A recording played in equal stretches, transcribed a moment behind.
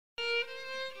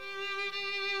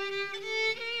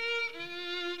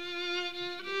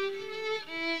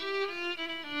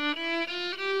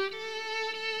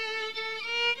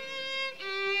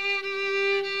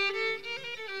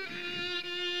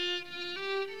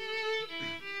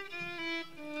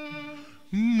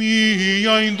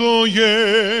միայն դու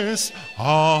ես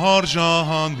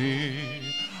արժանի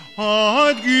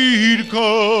այդ գիրքը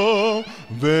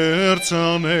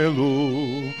վերցնելու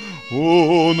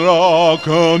ու նրա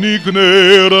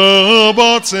քանիկները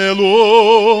բացելու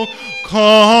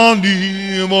քանի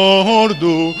որ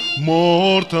դու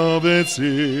մոր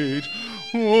տվեցիր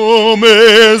ու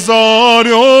մեզ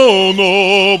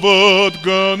արյունով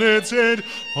գնեցիր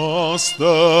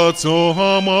Աստծո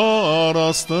համար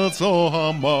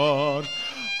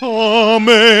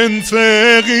Ամեն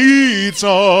ցեղից,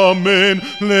 ամեն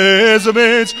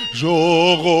լեզվից,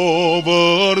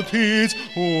 ժողովրդից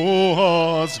ու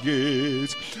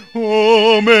ազգից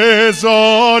ու մեզ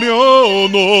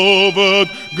արյունով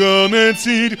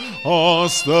գնեցիր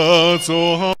Աստծո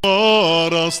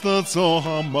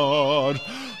համար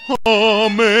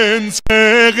Ամեն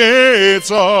ցեղից,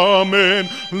 ամեն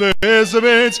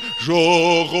լեզվից,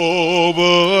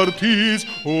 ժողովրդից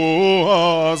ու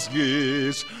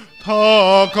ազգից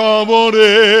Թագավոր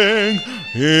ենք,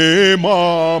 հիմա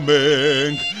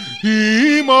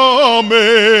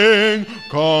մենք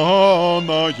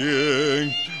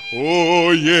կանայենք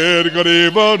ու երկրի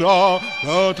վրա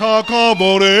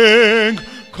թագավոր ենք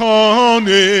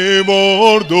քանի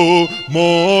որ դու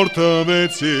մոր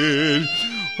տվեցիր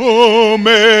ու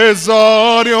մեզ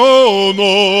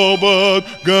արյունով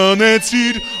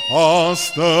գնեցիր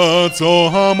Աստծո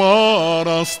համար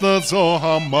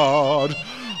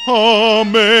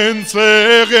Ամեն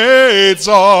ցեղից,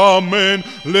 ամեն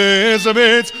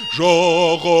լեզվից,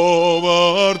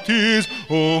 ժողովրդից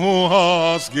ու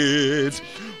ազգից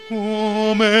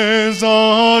ու մեզ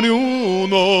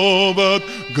արյունով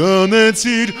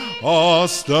գնեցիր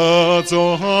Աստծո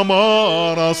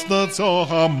համար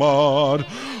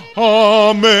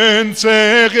Ամեն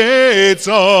ցեղից,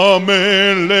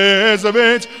 ամեն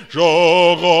լեզվից,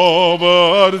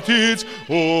 ժողովրդից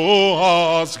ու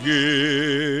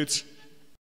ազգից